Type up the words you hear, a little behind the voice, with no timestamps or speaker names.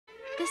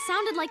This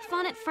sounded like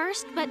fun at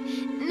first, but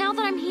now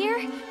that I'm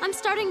here, I'm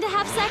starting to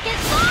have second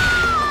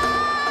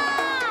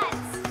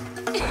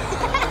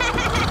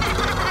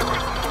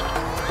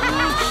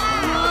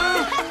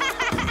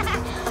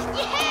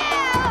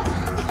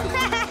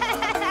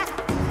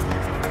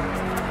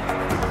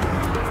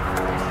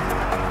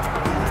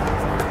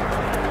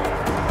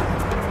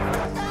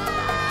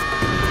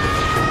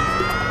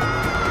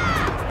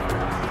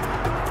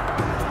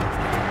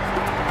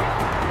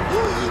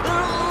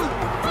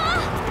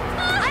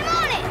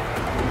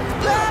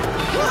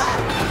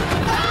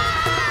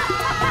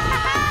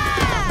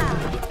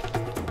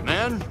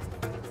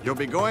You'll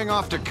be going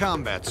off to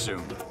combat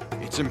soon.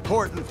 It's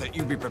important that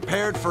you be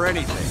prepared for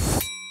anything.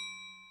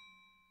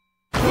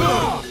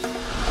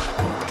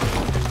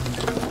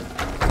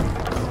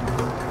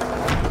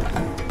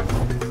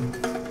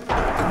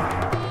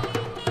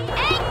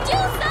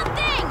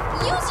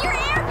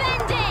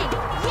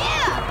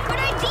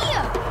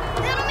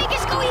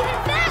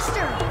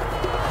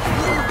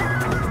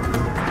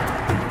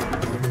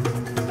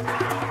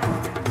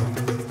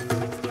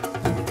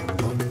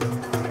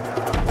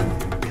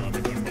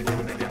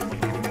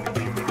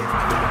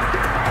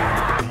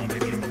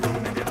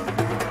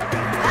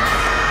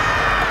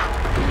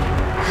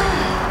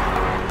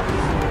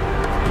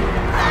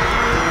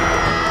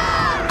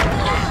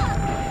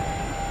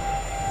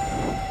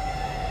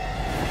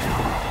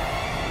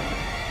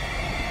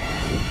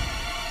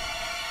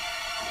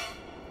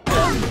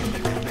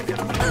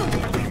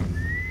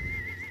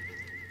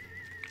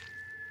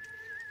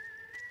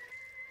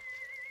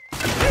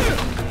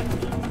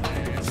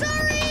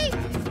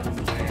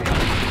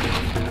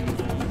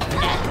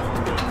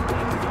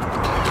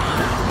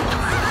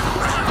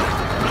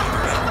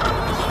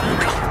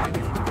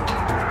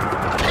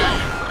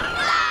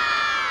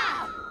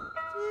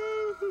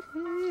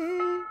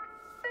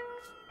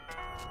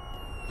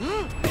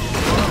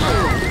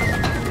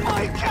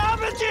 My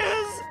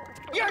cabbages!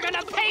 You're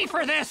gonna pay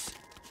for this!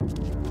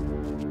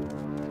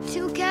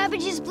 2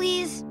 cabbages,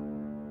 please.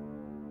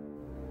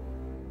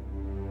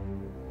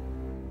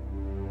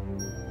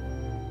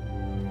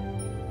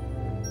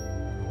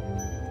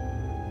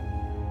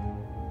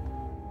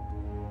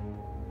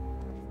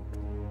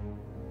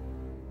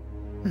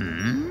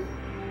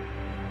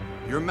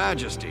 Your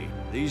Majesty,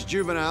 these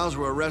juveniles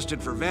were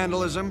arrested for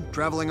vandalism,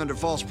 traveling under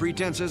false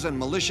pretenses, and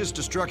malicious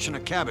destruction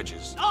of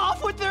cabbages.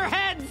 Off with their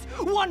heads!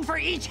 One for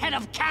each head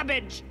of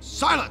cabbage!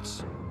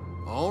 Silence!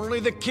 Only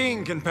the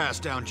king can pass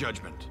down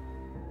judgment.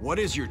 What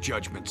is your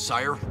judgment,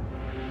 sire?